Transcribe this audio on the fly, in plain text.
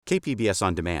KPBS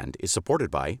On Demand is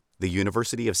supported by the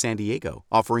University of San Diego,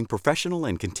 offering professional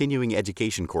and continuing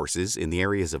education courses in the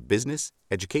areas of business,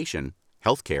 education,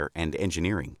 healthcare, and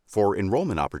engineering. For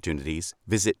enrollment opportunities,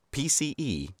 visit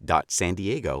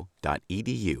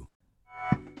pce.sandiego.edu.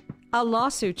 A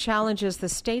lawsuit challenges the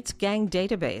state's gang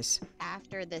database.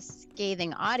 After the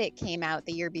scathing audit came out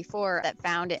the year before that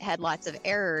found it had lots of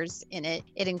errors in it,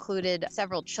 it included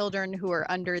several children who are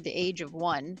under the age of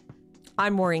 1.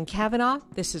 I'm Maureen Cavanaugh.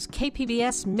 This is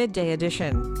KPBS Midday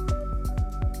Edition.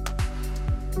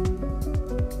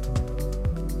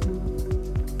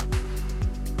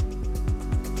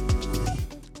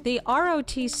 The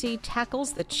ROTC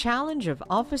tackles the challenge of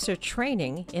officer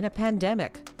training in a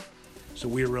pandemic. So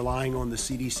we are relying on the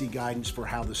CDC guidance for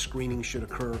how the screening should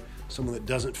occur. Someone that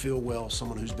doesn't feel well,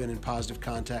 someone who's been in positive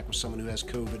contact with someone who has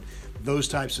COVID, those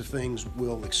types of things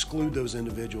will exclude those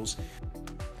individuals.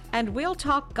 And we'll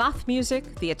talk goth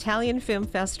music, the Italian Film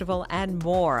Festival, and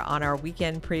more on our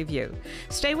weekend preview.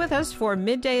 Stay with us for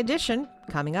Midday Edition,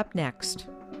 coming up next.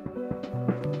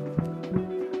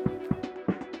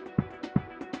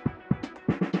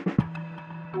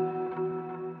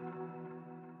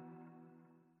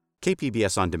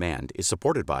 KPBS On Demand is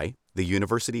supported by the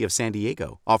University of San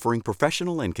Diego, offering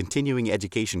professional and continuing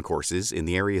education courses in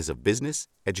the areas of business,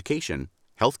 education,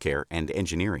 healthcare, and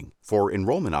engineering. For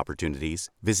enrollment opportunities,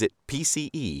 visit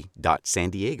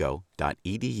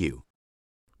pce.sandiego.edu.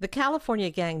 The California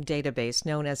Gang database,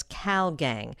 known as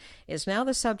CalGang, is now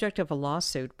the subject of a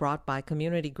lawsuit brought by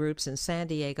community groups in San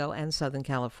Diego and Southern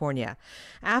California.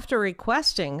 After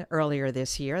requesting earlier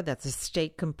this year that the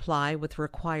state comply with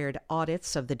required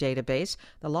audits of the database,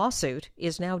 the lawsuit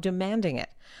is now demanding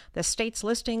it. The state's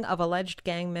listing of alleged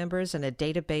gang members in a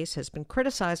database has been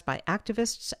criticized by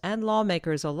activists and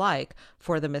lawmakers alike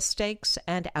for the mistakes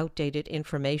and outdated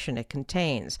information it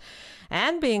contains.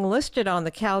 And being listed on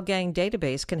the CalGang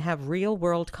database can have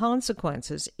real-world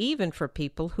consequences, even for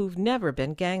people who've never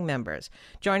been gang members.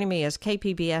 Joining me is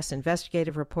KPBS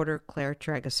investigative reporter Claire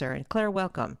Trageser. And Claire,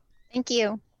 welcome. Thank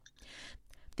you.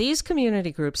 These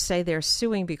community groups say they're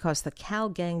suing because the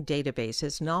CalGang database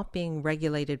is not being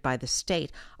regulated by the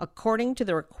state according to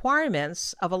the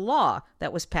requirements of a law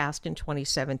that was passed in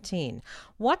 2017.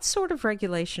 What sort of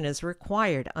regulation is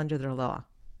required under the law?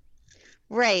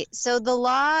 Right. So the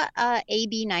law,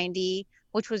 AB 90,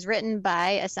 which was written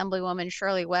by Assemblywoman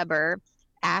Shirley Weber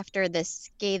after the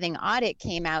scathing audit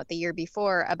came out the year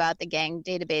before about the gang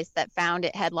database that found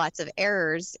it had lots of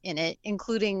errors in it,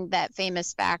 including that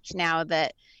famous fact now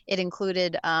that it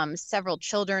included several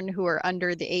children who are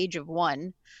under the age of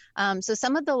 1. So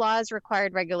some of the law's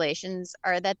required regulations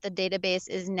are that the database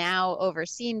is now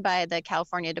overseen by the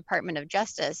California Department of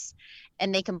Justice,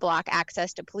 and they can block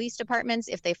access to police departments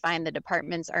if they find the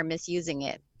departments are misusing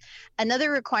it.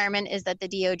 Another requirement is that the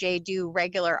DOJ do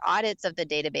regular audits of the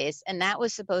database, and that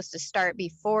was supposed to start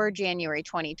before January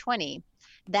 2020.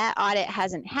 That audit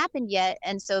hasn't happened yet,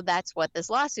 and so that's what this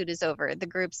lawsuit is over. The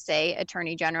groups say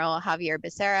Attorney General Xavier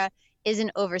Becerra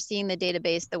isn't overseeing the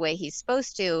database the way he's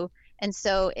supposed to, and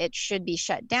so it should be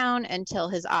shut down until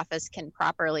his office can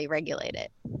properly regulate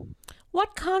it.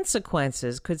 What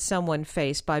consequences could someone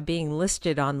face by being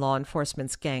listed on law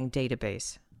enforcement's gang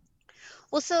database?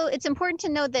 Well, so it's important to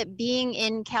note that being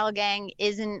in CalGang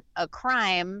isn't a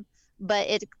crime, but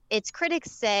its critics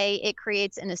say it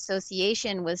creates an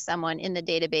association with someone in the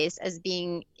database as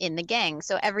being in the gang.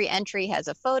 So every entry has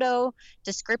a photo,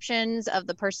 descriptions of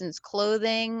the person's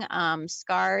clothing,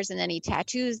 scars and any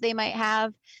tattoos they might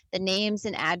have, the names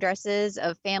and addresses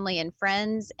of family and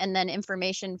friends, and then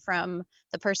information from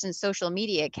the person's social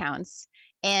media accounts.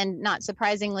 And not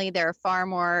surprisingly, there are far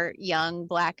more young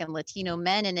Black and Latino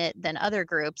men in it than other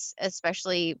groups,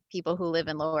 especially people who live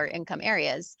in lower income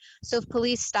areas. So if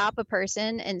police stop a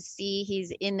person and see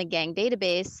he's in the gang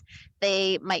database,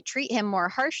 they might treat him more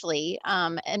harshly,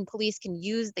 and police can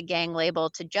use the gang label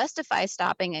to justify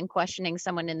stopping and questioning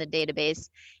someone in the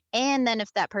database. And then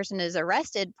if that person is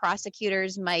arrested,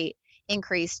 prosecutors might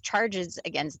increase charges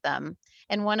against them.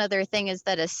 And one other thing is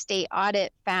that a state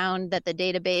audit found that the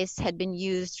database had been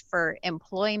used for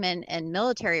employment and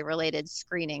military related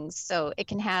screenings. So it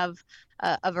can have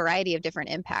a variety of different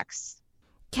impacts.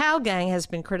 CalGang has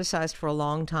been criticized for a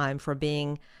long time for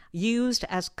being used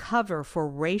as cover for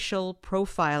racial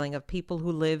profiling of people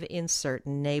who live in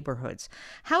certain neighborhoods.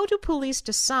 How do police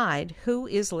decide who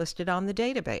is listed on the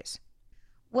database?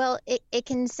 Well, it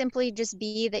can simply just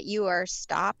be that you are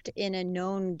stopped in a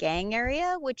known gang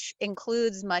area, which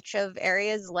includes much of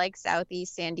areas like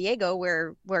Southeast San Diego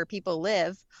where people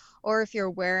live, or if you're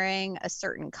wearing a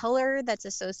certain color that's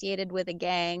associated with a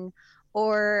gang,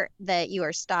 or that you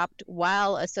are stopped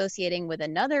while associating with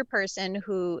another person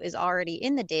who is already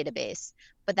in the database.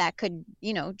 But that could,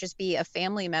 just be a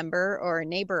family member or a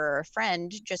neighbor or a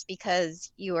friend. Just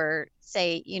because you are,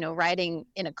 say, riding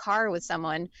in a car with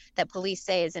someone that police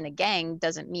say is in a gang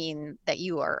doesn't mean that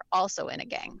you are also in a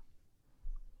gang.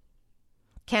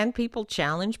 Can people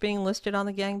challenge being listed on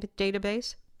the gang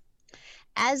database?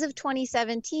 As of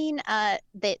 2017,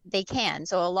 they can.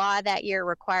 So a law that year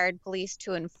required police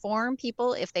to inform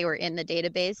people if they were in the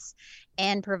database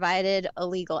and provided a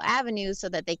legal avenue so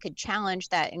that they could challenge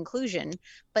that inclusion.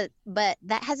 But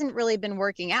that hasn't really been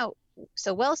working out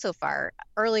so well so far.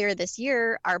 Earlier this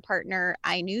year, our partner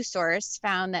iNewsSource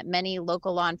found that many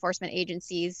local law enforcement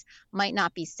agencies might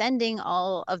not be sending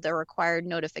all of the required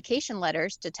notification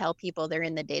letters to tell people they're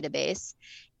in the database.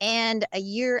 And a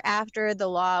year after the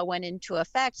law went into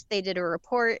effect, they did a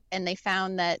report and they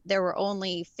found that there were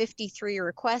only 53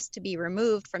 requests to be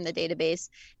removed from the database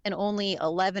and only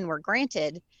 11 were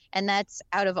granted. And that's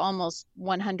out of almost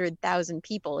 100,000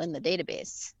 people in the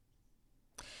database.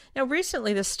 Now,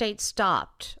 recently, the state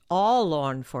stopped all law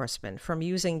enforcement from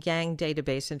using gang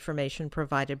database information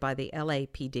provided by the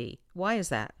LAPD. Why is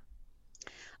that?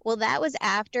 Well, that was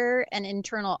after an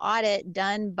internal audit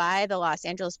done by the Los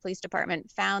Angeles Police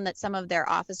Department found that some of their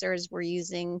officers were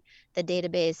using the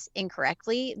database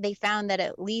incorrectly. They found that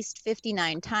at least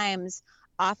 59 times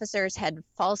officers had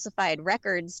falsified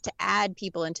records to add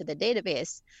people into the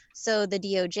database. So the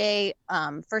DOJ,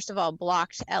 first of all,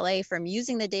 blocked LA from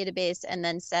using the database and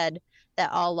then said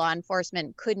that all law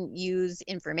enforcement couldn't use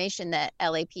information that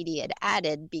LAPD had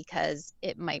added because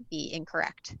it might be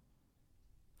incorrect.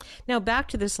 Now, back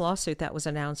to this lawsuit that was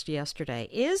announced yesterday.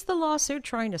 Is the lawsuit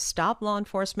trying to stop law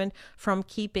enforcement from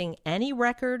keeping any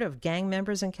record of gang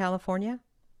members in California?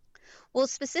 Well,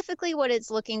 specifically what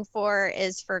it's looking for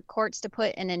is for courts to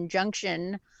put an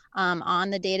injunction on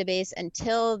the database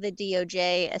until the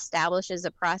DOJ establishes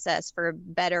a process for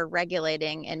better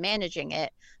regulating and managing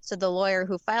it. So the lawyer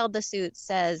who filed the suit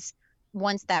says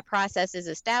once that process is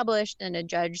established and a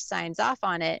judge signs off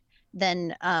on it,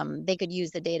 then they could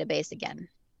use the database again.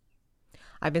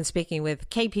 I've been speaking with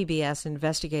KPBS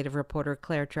investigative reporter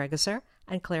Claire Trageser.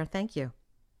 And Claire, thank you.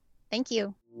 Thank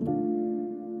you.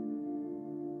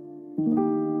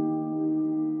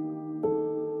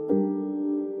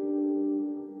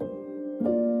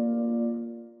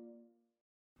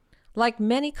 Like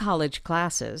many college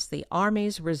classes, the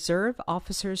Army's Reserve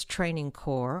Officers Training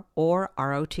Corps, or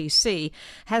ROTC,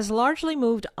 has largely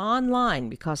moved online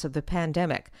because of the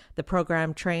pandemic. The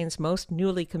program trains most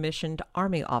newly commissioned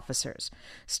Army officers.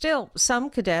 Still, some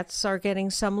cadets are getting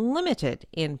some limited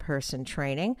in-person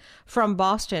training. From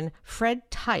Boston, Fred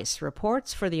Tice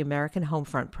reports for the American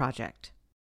Homefront Project.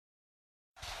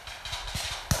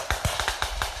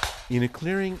 In a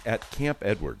clearing at Camp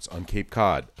Edwards on Cape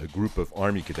Cod, a group of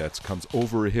Army cadets comes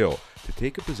over a hill to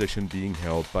take a position being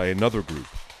held by another group.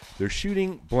 They're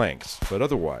shooting blanks, but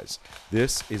otherwise,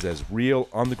 this is as real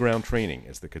on-the-ground training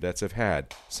as the cadets have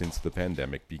had since the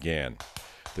pandemic began.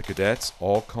 The cadets,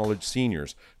 all college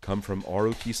seniors, come from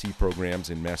ROTC programs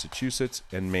in Massachusetts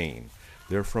and Maine.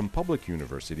 They're from public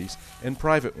universities and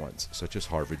private ones, such as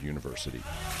Harvard University.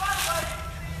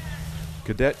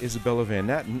 Cadet Isabella Van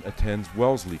Natten attends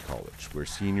Wellesley College, where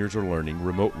seniors are learning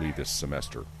remotely this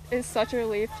semester. It's such a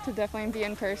relief to definitely be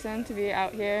in person, to be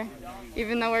out here.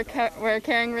 Even though we're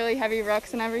carrying really heavy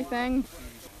rucks and everything,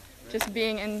 just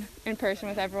being in person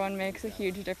with everyone makes a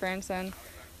huge difference, and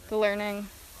the learning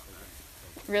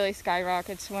really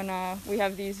skyrockets when we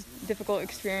have these difficult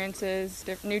experiences,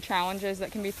 new challenges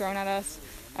that can be thrown at us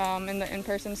in the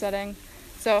in-person setting.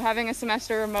 So having a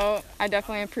semester remote, I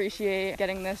definitely appreciate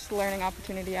getting this learning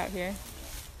opportunity out here.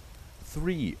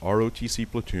 3 ROTC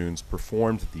platoons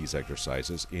performed these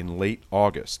exercises in late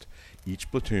August. Each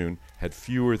platoon had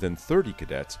fewer than 30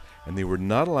 cadets, and they were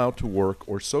not allowed to work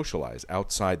or socialize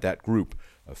outside that group,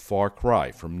 a far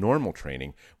cry from normal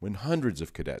training when hundreds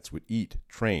of cadets would eat,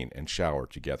 train, and shower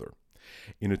together.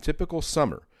 In a typical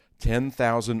summer,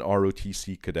 10,000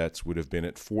 ROTC cadets would have been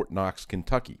at Fort Knox,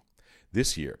 Kentucky.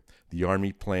 This year, the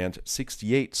Army planned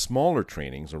 68 smaller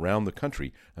trainings around the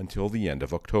country until the end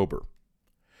of October.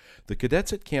 The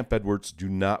cadets at Camp Edwards do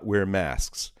not wear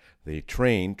masks. They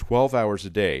train 12 hours a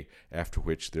day, after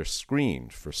which they're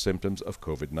screened for symptoms of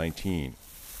COVID-19.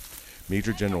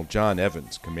 Major General John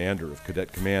Evans, commander of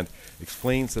Cadet Command,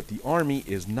 explains that the Army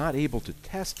is not able to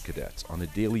test cadets on a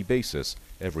daily basis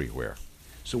everywhere.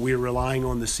 So we are relying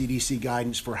on the CDC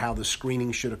guidance for how the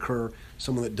screening should occur.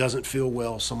 Someone that doesn't feel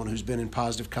well, someone who's been in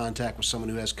positive contact with someone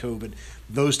who has COVID,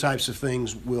 those types of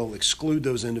things will exclude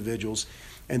those individuals.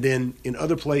 And then in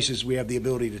other places, we have the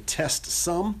ability to test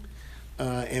some.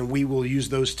 and we will use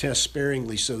those tests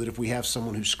sparingly so that if we have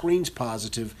someone who screens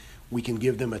positive, we can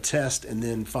give them a test and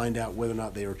then find out whether or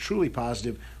not they are truly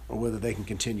positive or whether they can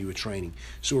continue with training.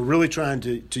 So we're really trying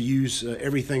to use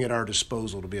everything at our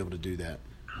disposal to be able to do that.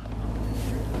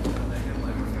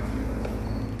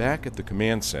 Back at the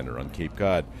command center on Cape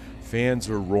Cod, fans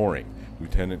are roaring.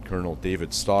 Lieutenant Colonel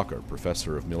David Stalker,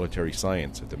 professor of military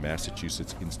science at the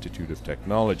Massachusetts Institute of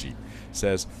Technology,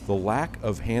 says the lack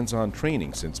of hands-on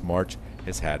training since March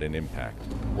has had an impact.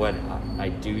 What I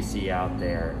do see out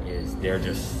there is they're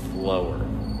just slower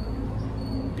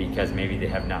because maybe they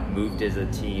have not moved as a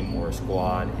team or a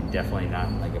squad, and definitely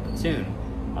not like a platoon,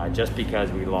 just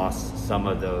because we lost some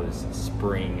of those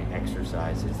spring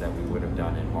exercises that we would have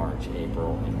done in March,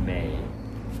 April, and May.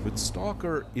 But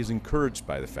Stalker is encouraged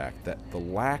by the fact that the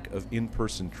lack of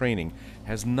in-person training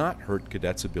has not hurt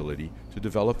cadets' ability to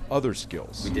develop other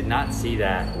skills. We did not see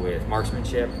that with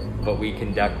marksmanship, but we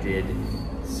conducted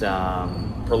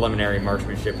some preliminary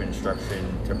marksmanship instruction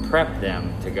to prep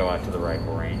them to go out to the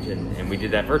rifle range, and we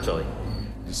did that virtually.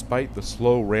 Despite the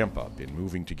slow ramp-up in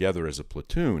moving together as a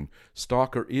platoon,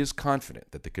 Stalker is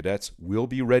confident that the cadets will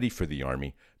be ready for the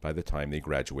Army by the time they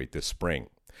graduate this spring.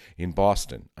 In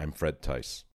Boston, I'm Fred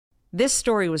Tice. This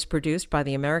story was produced by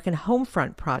the American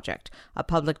Homefront Project, a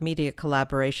public media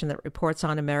collaboration that reports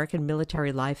on American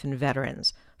military life and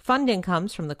veterans. Funding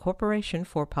comes from the Corporation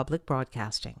for Public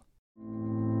Broadcasting.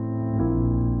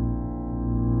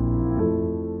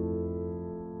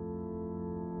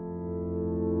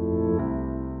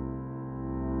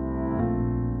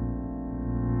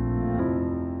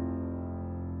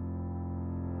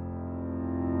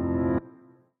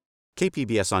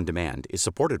 KPBS On Demand is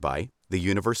supported by the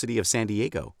University of San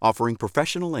Diego, offering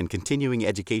professional and continuing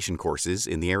education courses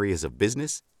in the areas of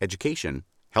business, education,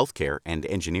 healthcare, and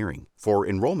engineering. For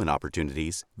enrollment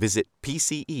opportunities, visit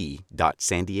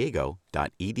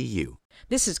pce.sandiego.edu.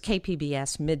 This is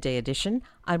KPBS Midday Edition.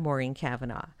 I'm Maureen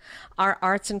Cavanaugh. Our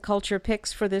arts and culture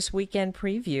picks for this weekend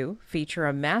preview feature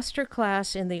a master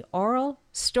class in the oral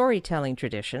storytelling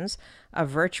traditions, a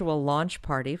virtual launch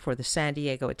party for the San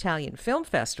Diego Italian Film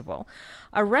Festival,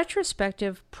 a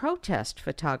retrospective protest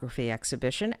photography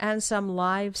exhibition, and some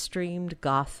live-streamed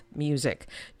goth music.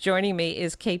 Joining me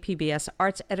is KPBS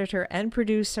arts editor and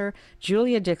producer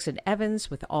Julia Dixon Evans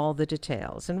with all the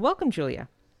details. And welcome, Julia.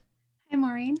 Hi,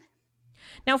 Maureen.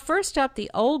 Now, first up, the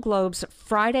Old Globe's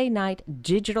Friday night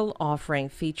digital offering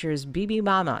features BB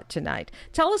Mama tonight.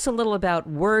 Tell us a little about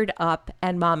Word Up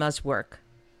and Mama's work.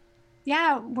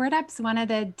 Yeah, Word Up's one of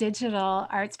the digital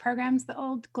arts programs the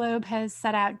Old Globe has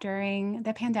set out during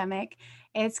the pandemic.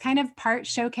 It's kind of part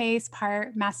showcase,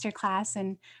 part masterclass,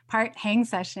 and part hang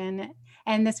session.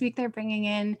 And this week they're bringing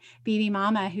in BB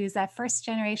Mama, who's a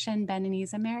first-generation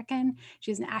Beninese American.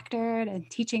 She's an actor and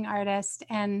teaching artist,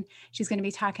 and she's going to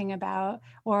be talking about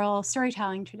oral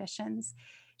storytelling traditions.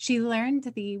 She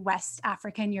learned the West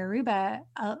African Yoruba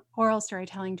oral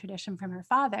storytelling tradition from her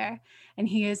father, and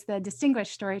he is the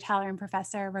distinguished storyteller and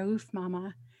professor Raouf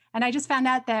Mama. And I just found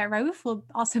out that Raouf will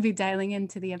also be dialing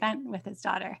into the event with his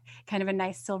daughter, kind of a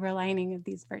nice silver lining of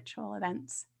these virtual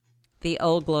events. The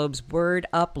Old Globe's Word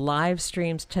Up live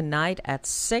streams tonight at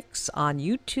 6 on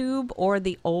YouTube or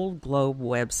the Old Globe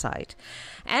website.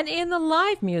 And in the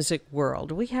live music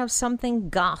world, we have something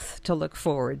goth to look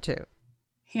forward to.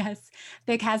 Yes,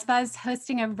 the Casbah is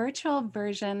hosting a virtual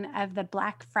version of the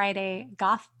Black Friday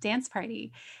Goth Dance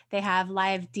Party. They have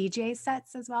live DJ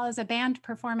sets as well as a band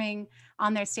performing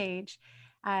on their stage.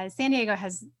 San Diego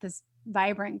has this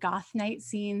vibrant goth night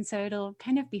scene, so it'll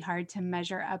kind of be hard to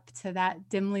measure up to that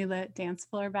dimly lit dance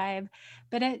floor vibe,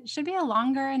 but it should be a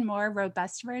longer and more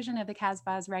robust version of the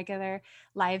Casbah's regular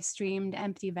live streamed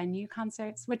empty venue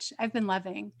concerts, which I've been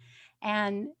loving.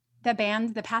 And the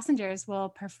band, The Passengers, will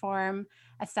perform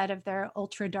a set of their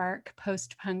ultra dark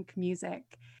post-punk music.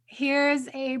 Here's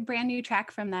a brand new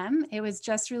track from them. It was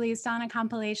just released on a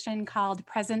compilation called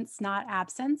Presence Not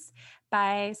Absence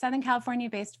by Southern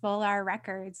California-based Volar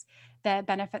Records that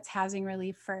benefits housing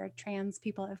relief for trans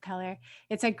people of color.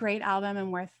 It's a great album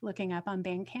and worth looking up on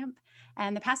Bandcamp.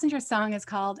 And the Passengers song is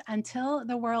called Until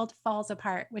the World Falls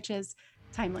Apart, which is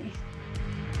timely.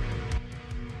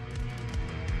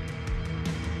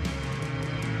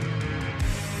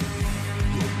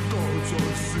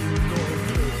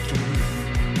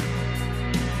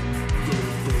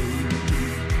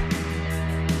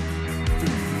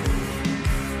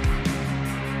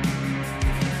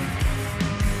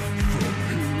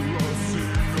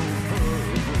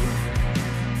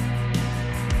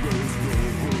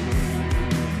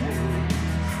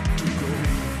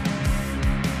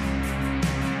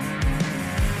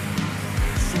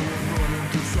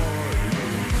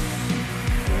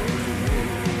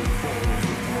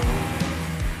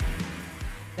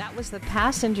 That was The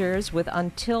Passengers with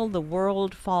Until the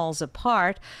World Falls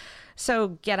Apart.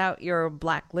 So get out your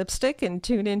black lipstick and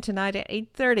tune in tonight at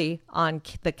 8:30 on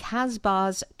the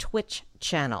Casbah's Twitch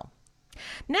channel.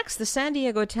 Next, the San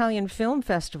Diego Italian Film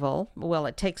Festival. Well,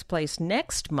 it takes place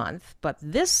next month, but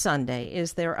this Sunday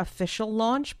is their official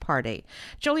launch party.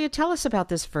 Julia, tell us about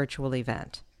this virtual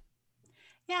event.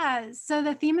 Yeah, so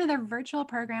the theme of the virtual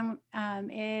program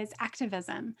is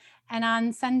activism. And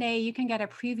on Sunday, you can get a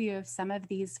preview of some of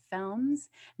these films,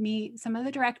 meet some of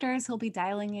the directors who'll be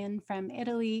dialing in from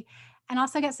Italy, and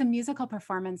also get some musical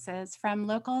performances from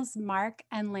locals Mark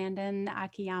and Landon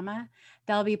Akiyama.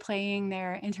 They'll be playing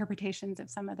their interpretations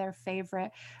of some of their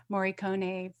favorite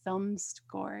Morricone film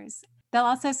scores. They'll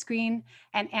also screen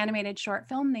an animated short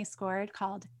film they scored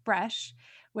called Brush,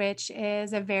 which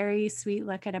is a very sweet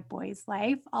look at a boy's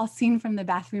life, all seen from the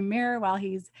bathroom mirror while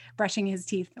he's brushing his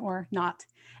teeth or not.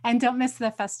 And don't miss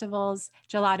the festival's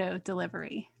gelato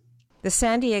delivery. The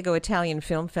San Diego Italian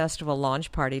Film Festival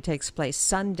launch party takes place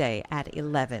Sunday at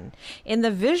 11. In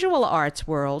the visual arts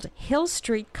world, Hill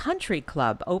Street Country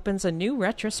Club opens a new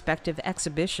retrospective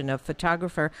exhibition of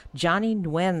photographer Johnny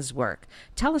Nguyen's work.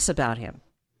 Tell us about him.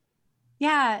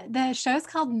 Yeah, the show's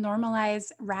called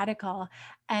Normalize Radical,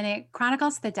 and it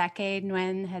chronicles the decade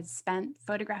Nguyen has spent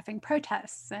photographing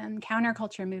protests and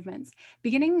counterculture movements,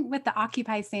 beginning with the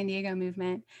Occupy San Diego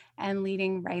movement and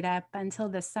leading right up until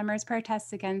this summer's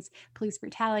protests against police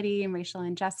brutality and racial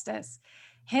injustice.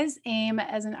 His aim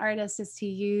as an artist is to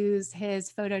use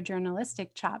his photojournalistic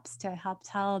chops to help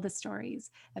tell the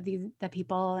stories of the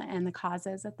people and the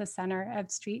causes at the center of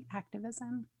street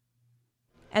activism.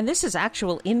 And this is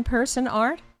actual in-person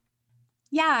art?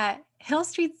 Yeah, Hill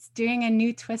Street's doing a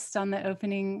new twist on the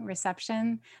opening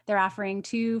reception. They're offering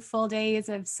 2 full days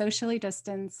of socially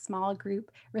distanced small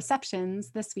group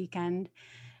receptions this weekend.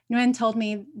 Nguyen told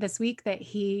me this week that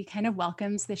he kind of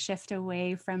welcomes the shift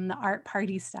away from the art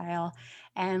party style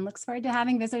and looks forward to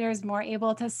having visitors more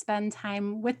able to spend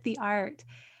time with the art.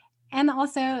 And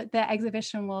also the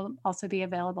exhibition will also be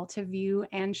available to view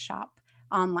and shop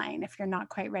online if you're not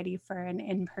quite ready for an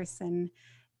in-person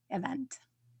event.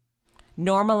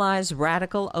 Normalize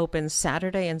Radical opens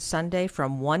Saturday and Sunday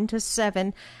from 1 to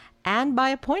 7 and by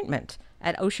appointment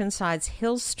at Oceanside's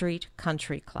Hill Street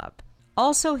Country Club.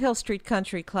 Also, Hill Street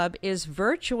Country Club is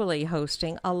virtually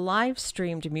hosting a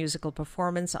live-streamed musical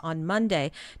performance on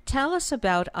Monday. Tell us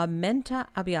about Amenta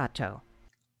Abbiato.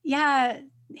 Yeah,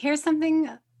 here's something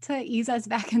to ease us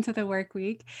back into the work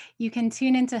week. You can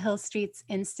tune into Hill Street's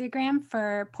Instagram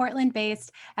for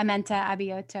Portland-based Amenta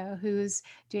Abbiato, who's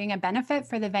doing a benefit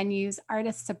for the venue's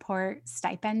Artist Support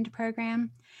Stipend program.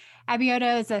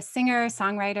 Abbiato is a singer,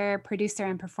 songwriter, producer,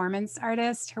 and performance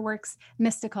artist. Her work's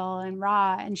mystical and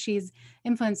raw, and she's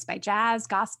influenced by jazz,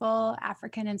 gospel,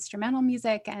 African instrumental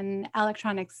music, and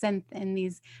electronic synth in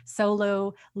these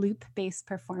solo loop-based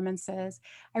performances.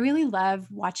 I really love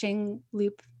watching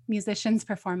loop musicians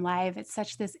perform live. It's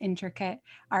such this intricate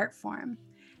art form.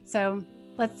 So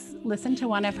let's listen to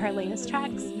one of her latest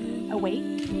tracks,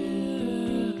 Awake.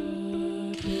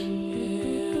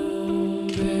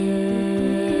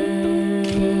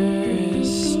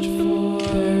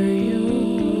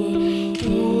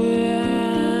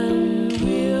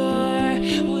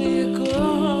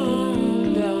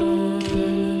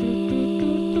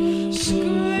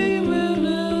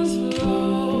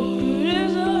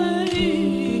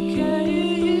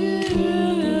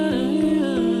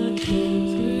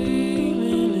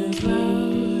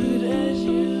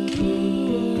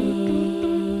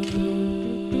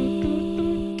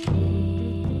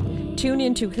 Tune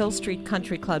into Hill Street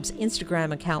Country Club's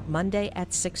Instagram account Monday at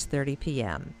 6:30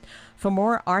 p.m. For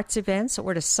more arts events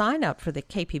or to sign up for the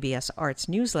KPBS Arts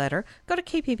newsletter, go to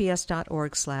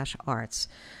kpbs.org/arts.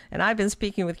 And I've been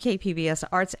speaking with KPBS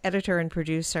Arts editor and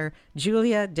producer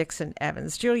Julia Dixon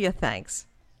Evans. Julia, thanks.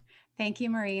 Thank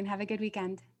you, Maureen. Have a good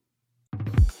weekend.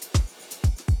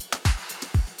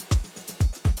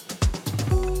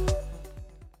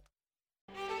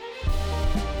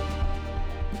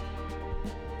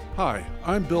 Hi,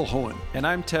 I'm Bill Hohen. And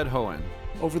I'm Ted Hohen.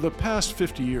 Over the past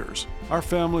 50 years, our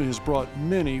family has brought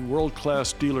many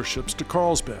world-class dealerships to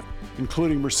Carlsbad,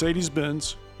 including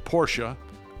Mercedes-Benz, Porsche,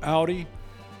 Audi,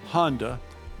 Honda,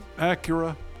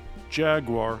 Acura,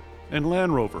 Jaguar, and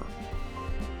Land Rover.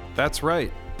 That's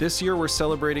right. This year we're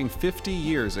celebrating 50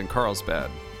 years in Carlsbad.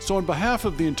 So on behalf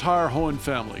of the entire Hohen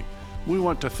family, we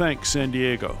want to thank San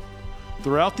Diego.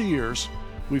 Throughout the years,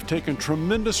 we've taken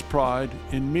tremendous pride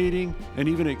in meeting and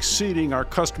even exceeding our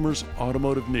customers'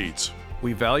 automotive needs.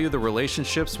 We value the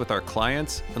relationships with our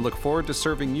clients and look forward to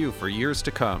serving you for years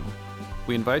to come.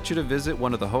 We invite you to visit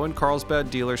one of the Hohen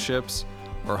Carlsbad dealerships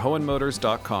or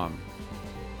hohenmotors.com.